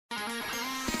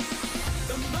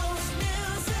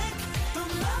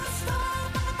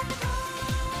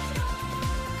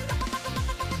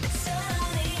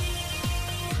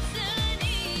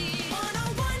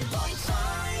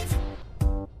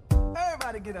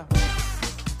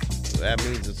That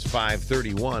means it's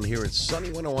 5:31 here at Sunny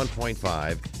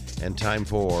 101.5 and time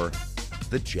for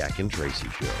the Jack and Tracy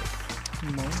Show.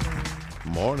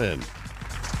 Morning.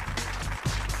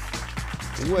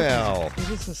 Well,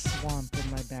 there's a swamp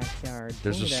in my backyard.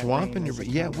 There's a swamp in your...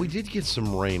 Yeah, we did get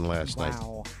some rain last night.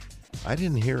 I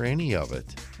didn't hear any of it.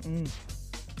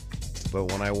 But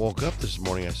when I woke up this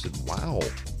morning, I said, wow.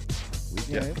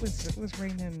 It was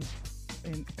raining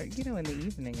in the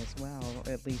evening as well,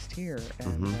 at least here.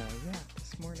 And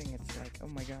this morning it's like, oh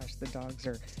my gosh, the dogs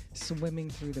are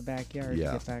swimming through the backyard to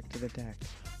get back to the deck.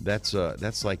 That's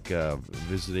like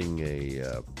visiting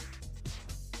a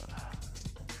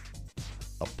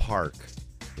park.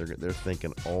 They're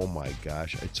thinking, oh my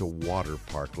gosh, it's a water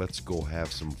park. Let's go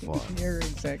have some fun. You're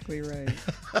exactly right.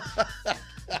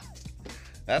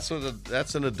 That's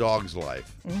in a dog's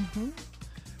life.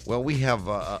 Well, we have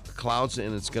clouds,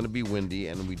 and it's going to be windy,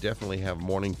 and we definitely have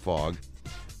morning fog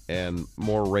and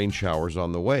more rain showers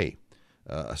on the way,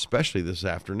 especially this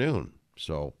afternoon.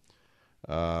 So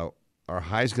our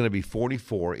high is going to be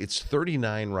 44. It's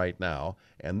 39 right now,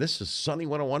 and this is Sunny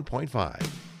 101.5.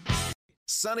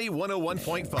 Sunny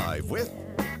 101.5 with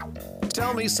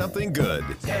Tell Me Something Good.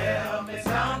 Tell me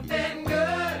something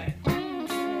good.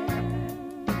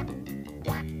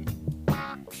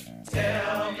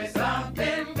 Tell me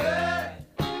something good.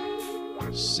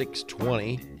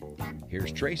 6:20.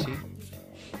 Here's Tracy.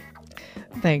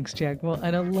 Thanks, Jack. Well,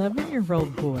 an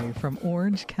 11-year-old boy from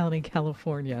Orange County,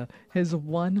 California, has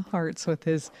won hearts with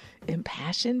his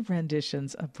impassioned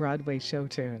renditions of Broadway show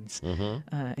tunes.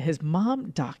 His mom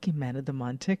documented them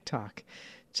on TikTok.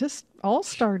 Just all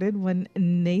started when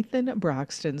Nathan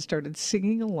Broxton started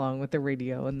singing along with the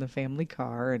radio in the family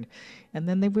car, and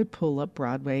then they would pull up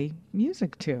Broadway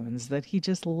music tunes that he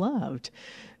just loved.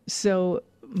 So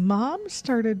Mom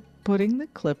started putting the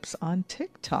clips on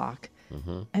TikTok,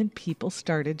 and people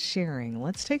started sharing.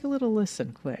 Let's take a little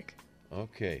listen quick.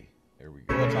 Okay, there we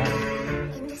go.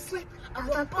 In the slip of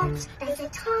a boat, there's a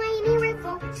tiny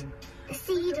revolt. The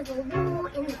seed of a war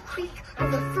in the creak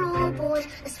of a floorboard.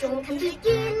 A storm can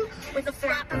begin with a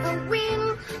flap of a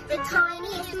wing. The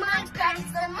tiniest mite grabs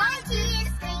the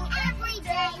mightiest thing every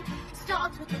day. It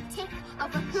starts with the tip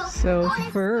of a clock. So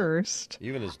first,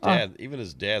 Even his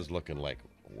dad's looking like,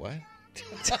 what?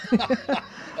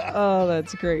 Oh,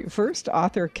 that's great. First,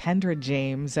 author Kendra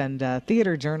James and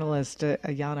theater journalist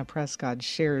Ayanna Prescott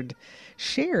shared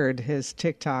his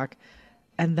TikTok,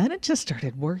 and then it just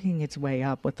started working its way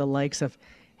up with the likes of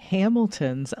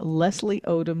Hamilton's Leslie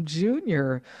Odom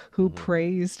Jr., who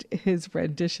praised his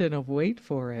rendition of Wait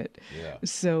For It. Yeah.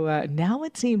 So now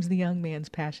it seems the young man's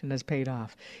passion has paid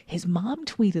off. His mom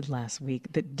tweeted last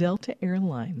week that Delta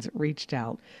Airlines reached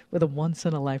out with a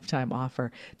once-in-a-lifetime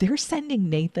offer. They're sending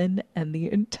Nathan and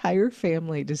the entire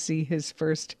family to see his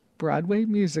first Broadway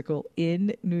musical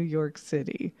in New York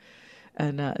City.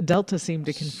 And Delta seemed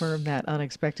to confirm that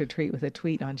unexpected treat with a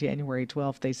tweet on January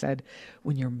 12th. They said,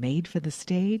 when you're made for the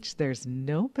stage, there's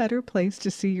no better place to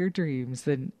see your dreams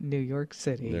than New York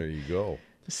City. There you go.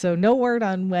 So no word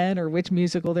on when or which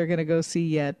musical they're going to go see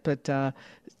yet. But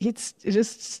it's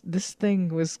just, this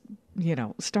thing was,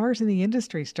 stars in the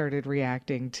industry started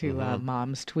reacting to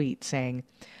Mom's tweet saying,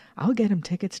 I'll get him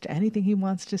tickets to anything he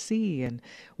wants to see. And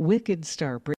Wicked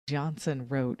star Britt Johnson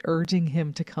wrote, urging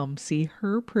him to come see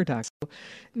her production.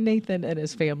 Nathan and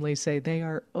his family say they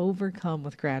are overcome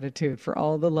with gratitude for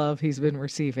all the love he's been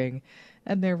receiving.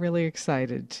 And they're really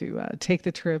excited to take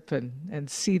the trip and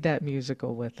see that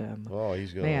musical with him. Oh,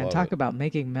 he's going to love Man, talk about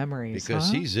making memories,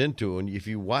 because he's into it. And if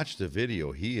you watch the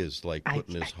video, he is like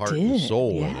putting his heart did, and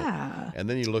soul in yeah. it. And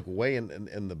then you look way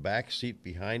in the back seat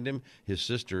behind him, his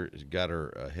sister has got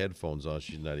her headphones on.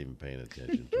 She's not even paying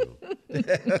attention to him.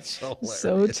 That's hilarious.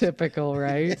 So typical,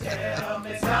 right? Tell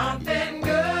me something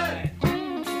good.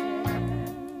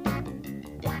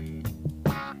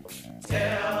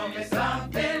 Tell me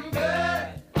something good.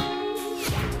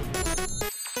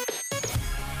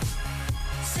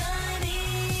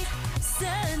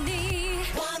 Sunny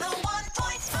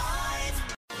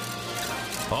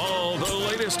 101.5. All the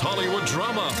latest Hollywood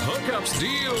drama, hookups,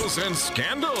 deals, and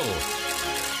scandal.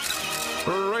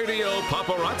 Radio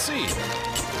Paparazzi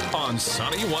on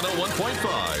Sunny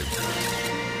 101.5.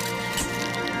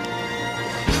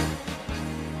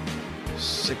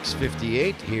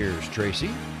 6:58. Here's Tracy.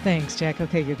 Thanks, Jack.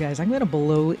 Okay, you guys, I'm going to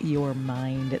blow your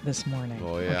mind this morning.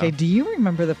 Oh, yeah. Okay, do you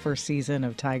remember the first season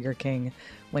of Tiger King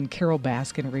when Carol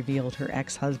Baskin revealed her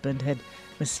ex-husband had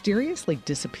mysteriously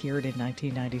disappeared in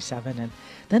 1997? And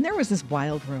then there was this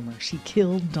wild rumor she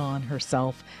killed Don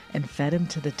herself and fed him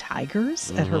to the tigers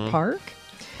at her park.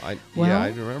 Well, I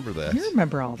remember that. You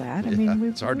remember all that. I Yeah, mean,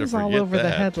 it's hard it to was all forget over the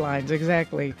that. headlines.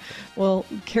 Exactly. Well,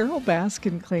 Carol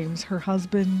Baskin claims her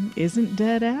husband isn't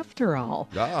dead after all.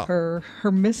 Ah.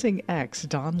 Her missing ex,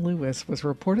 Don Lewis, was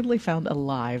reportedly found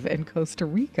alive in Costa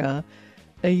Rica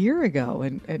a year ago,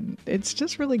 and it's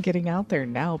just really getting out there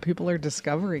now. People are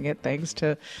discovering it thanks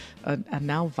to a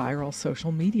now viral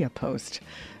social media post.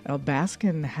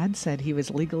 Baskin had said he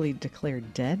was legally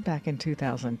declared dead back in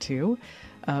 2002,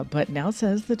 but now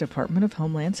says the Department of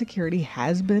Homeland Security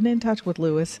has been in touch with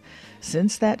Lewis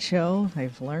since that show.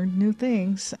 They've learned new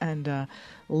things, and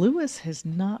Lewis has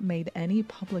not made any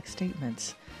public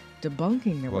statements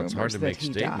debunking the Well, it's rumors hard to that make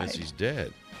he statements. died. He's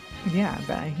dead. Yeah,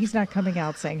 but he's not coming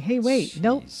out saying, "Hey, wait,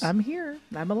 nope, Jeez. I'm here,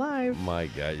 I'm alive." My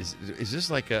God, is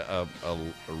this like a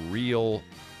real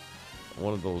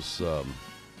one of those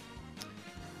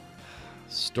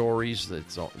stories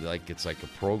that's it's like a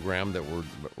program that we're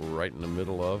right in the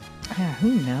middle of?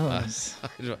 Who knows?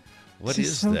 What It's is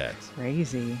just so that?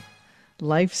 Crazy.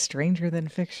 Life's stranger than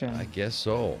fiction. I guess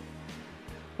so.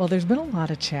 Well, there's been a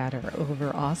lot of chatter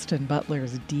over Austin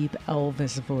Butler's deep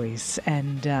Elvis voice.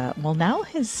 And, well, now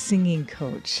his singing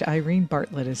coach, Irene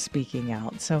Bartlett, is speaking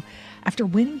out. So after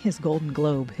winning his Golden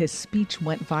Globe, his speech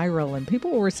went viral, and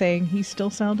people were saying he still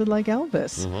sounded like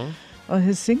Elvis. Well,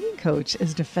 his singing coach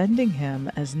is defending him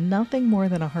as nothing more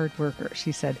than a hard worker.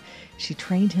 She said she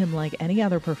trained him like any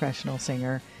other professional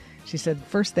singer. She said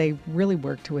first they really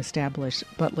worked to establish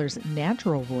Butler's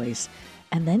natural voice,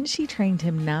 and then she trained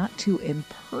him not to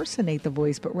impersonate the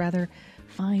voice, but rather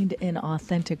find an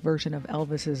authentic version of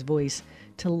Elvis's voice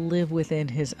to live within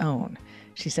his own.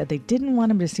 She said they didn't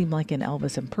want him to seem like an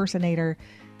Elvis impersonator.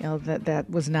 That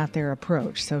was not their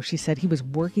approach. So she said he was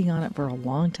working on it for a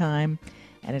long time,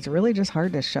 and it's really just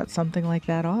hard to shut something like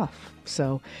that off.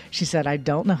 So she said, I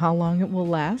don't know how long it will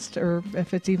last or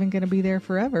if it's even going to be there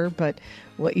forever, but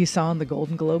what you saw in the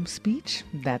Golden Globe speech,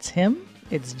 that's him.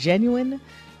 It's genuine.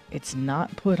 It's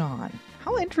not put on.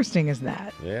 How interesting is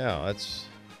that? Yeah, it's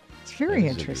very that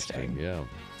is interesting. Yeah.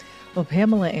 Well,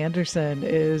 Pamela Anderson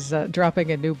is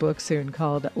dropping a new book soon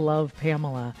called Love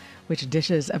Pamela, which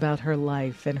dishes about her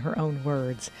life in her own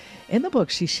words. In the book,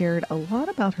 she shared a lot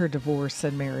about her divorce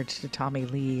and marriage to Tommy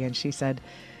Lee, and she said,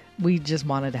 we just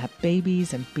wanted to have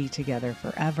babies and be together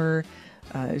forever.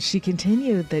 She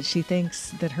continued that she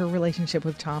thinks that her relationship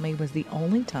with Tommy was the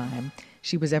only time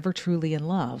she was ever truly in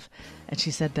love. And she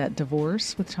said that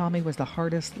divorce with Tommy was the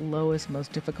hardest, lowest,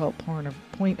 most difficult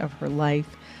point of her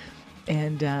life.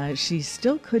 And she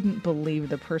still couldn't believe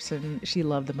the person she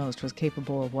loved the most was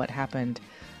capable of what happened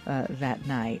that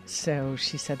night. So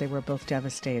she said they were both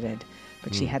devastated,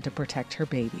 but she had to protect her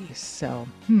babies. So,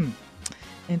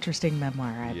 interesting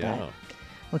memoir, I bet.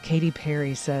 Well, Katy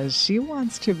Perry says she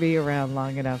wants to be around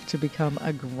long enough to become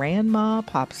a grandma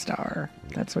pop star.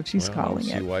 That's what she's calling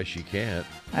I it. see why she can't.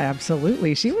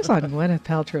 Absolutely. She was on Gwyneth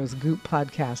Paltrow's Goop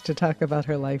podcast to talk about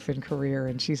her life and career,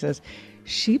 and she says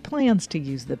she plans to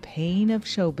use the pain of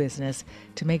show business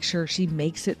to make sure she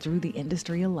makes it through the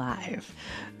industry alive.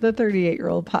 The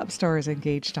 38-year-old pop star is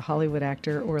engaged to Hollywood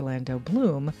actor Orlando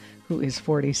Bloom, who is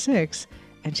 46,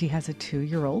 and she has a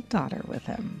 2-year-old daughter with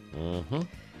him.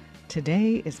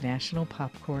 Today is National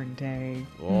Popcorn Day.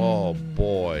 Oh,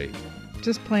 boy.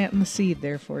 Just planting the seed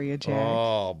there for you, Jack.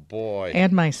 Oh, boy.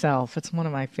 And myself. It's one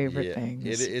of my favorite Yeah,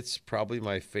 things. It's probably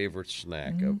my favorite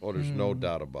snack. Oh, there's no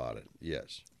doubt about it.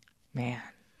 Yes. Man.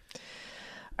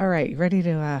 All right, you ready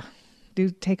to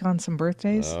take on some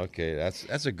birthdays? Okay,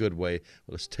 that's a good way.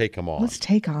 Let's take them on. Let's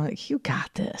take on. You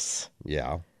got this.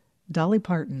 Yeah. Dolly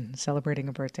Parton celebrating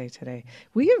a birthday today.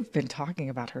 We have been talking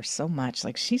about her so much.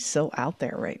 Like, she's so out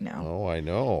there right now. Oh, I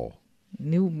know.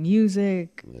 New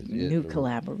music, new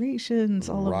collaborations,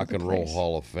 all over Rock the and Roll place.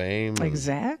 Hall of Fame.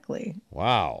 Exactly.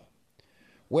 Wow.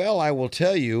 Well, I will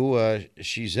tell you,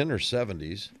 she's in her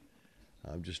 70s.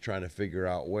 I'm just trying to figure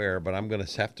out where, but I'm going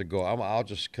to have to go. I'll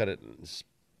just cut it and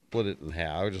split it in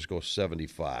half. I'll just go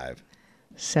 75.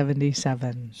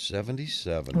 77.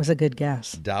 77. Was a good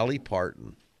guess. Dolly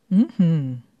Parton. No,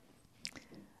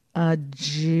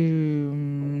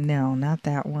 not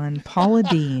that one. Paula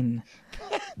Dean.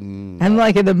 I'm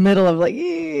like in the middle of like,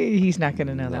 he's not going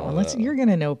to know that one. You're going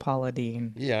to know Paula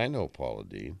Dean. Yeah, I know Paula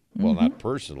Dean. Well, not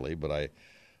personally, but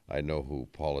I know who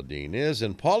Paula Dean is.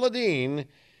 And Paula Dean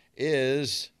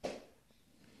is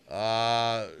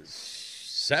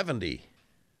 70.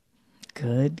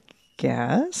 Good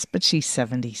guess, but she's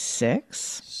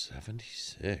 76.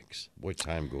 76. Boy,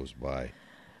 time goes by.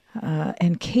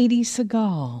 And Katie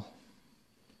Seagal.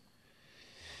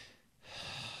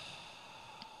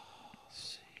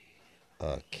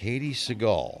 Katie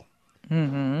Seagal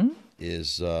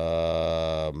is, should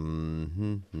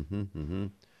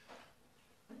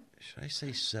I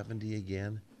say 70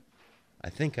 again? I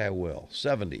think I will.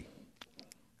 70.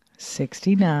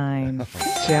 69. Good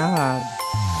job.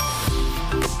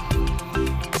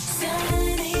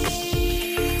 Sunny,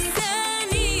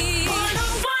 sunny,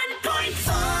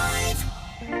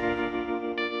 101.5.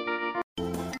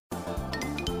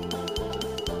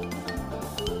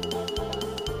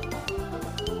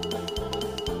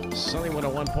 Sunny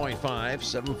 101.5,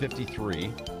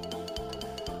 753.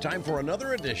 Time for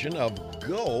another edition of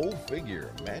Go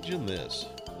Figure. Imagine this.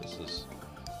 This is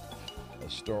a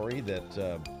story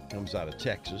that comes out of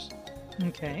Texas.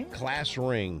 Okay. Class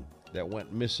ring that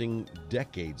went missing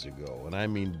decades ago, and I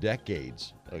mean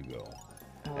decades ago.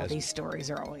 Oh, As- these stories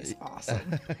are always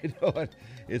awesome. I know it.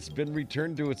 It's been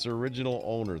returned to its original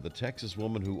owner. The Texas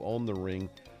woman who owned the ring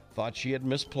thought she had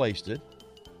misplaced it,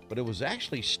 but it was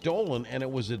actually stolen, and it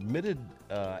was admitted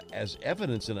as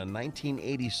evidence in a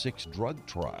 1986 drug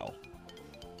trial.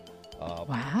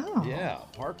 Wow. Yeah,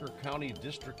 Parker County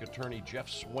District Attorney Jeff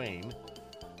Swain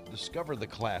discovered the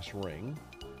class ring,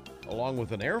 along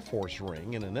with an Air Force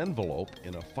ring in an envelope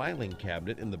in a filing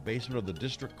cabinet in the basement of the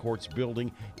district court's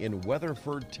building in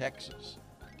Weatherford, Texas.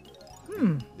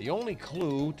 The only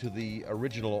clue to the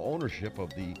original ownership of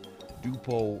the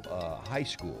Dupo High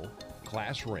School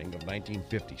class ring of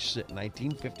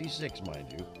 1956,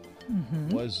 mind you,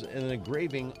 was an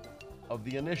engraving of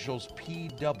the initials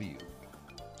PW.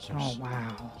 So, Oh,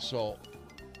 wow. so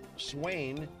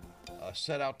Swain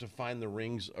set out to find the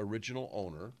ring's original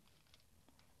owner,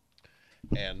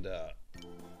 and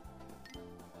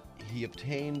he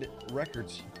obtained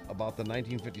records about the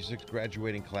 1956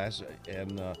 graduating class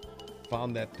and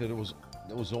found that there was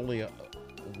only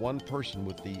one person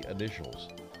with the initials,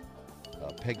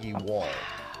 Peggy Wall.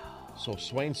 So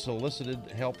Swain solicited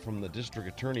help from the district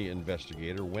attorney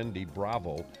investigator, Wendy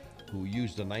Bravo, who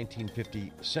used a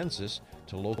 1950 census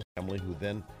to locate the family, who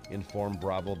then informed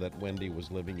Bravo that Wendy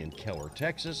was living in Keller,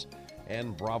 Texas,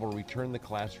 and Bravo returned the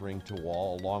class ring to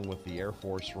Wall along with the Air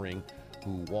Force ring,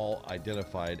 who Wall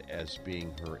identified as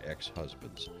being her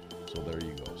ex-husband's. So there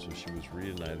you go. So she was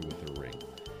reunited with her ring.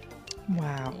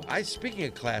 Wow. Speaking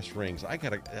of class rings, I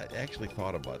actually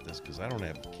thought about this because I don't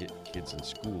have kids in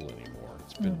school anymore.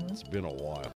 It's been a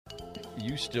while.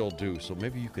 You still do, so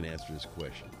maybe you can answer this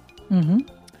question.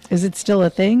 Is it still a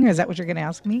thing? Is that what you're going to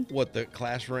ask me? What, the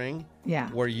class ring? Yeah.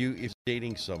 Where if you're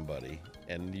dating somebody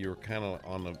and you're kind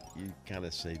of you kind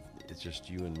of say, it's just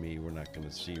you and me, we're not going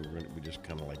to see, we're just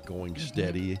kind of like going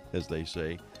steady, as they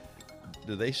say.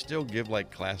 Do they still give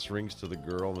like class rings to the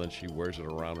girl and then she wears it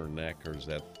around her neck, or is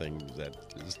that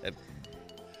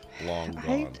long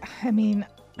gone? I mean,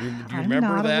 Do you I'm remember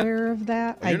not that? aware of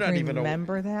that. Well, I you're not even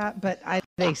remember that, but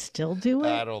they still do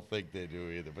I it. don't think they do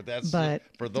either. But that's But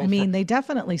for those. I mean, they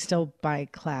definitely still buy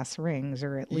class rings,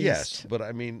 or at least. yes, but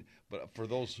I mean, but for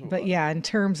those who. But yeah, in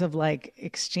terms of like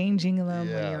exchanging them when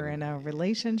Yeah. you're in a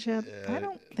relationship, I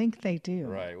don't think they do.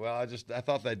 Right. Well, I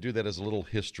thought I'd do that as a little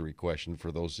history question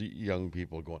for those young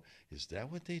people going, is that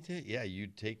what they did? Yeah,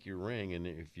 you'd take your ring, and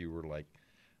if you were like,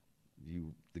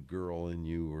 the girl and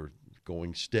you were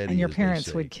going steady. And your as they parents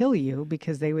say. would kill you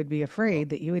because they would be afraid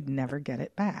that you would never get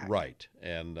it back. Right.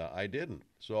 And I didn't.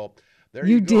 So there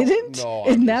You you go. didn't? No.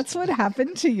 And that's what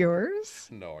happened to yours?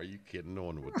 No, are you kidding? No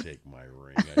one would take my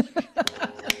ring.